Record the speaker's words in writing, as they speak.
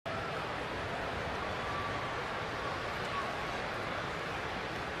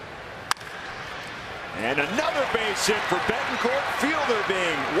And another base hit for Betancourt. Fielder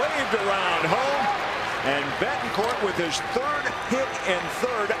being waved around home. And Betancourt with his third hit and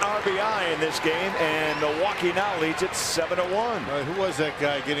third RBI in this game. And Milwaukee now leads it 7-1. Who was that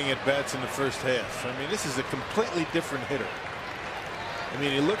guy getting at bats in the first half? I mean, this is a completely different hitter. I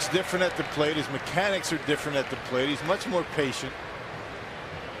mean, he looks different at the plate. His mechanics are different at the plate. He's much more patient.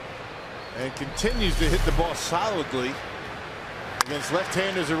 And continues to hit the ball solidly against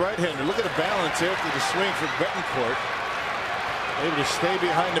left-handers or right-hander. Look at the balance after the swing for Betancourt. Able to stay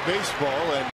behind the baseball and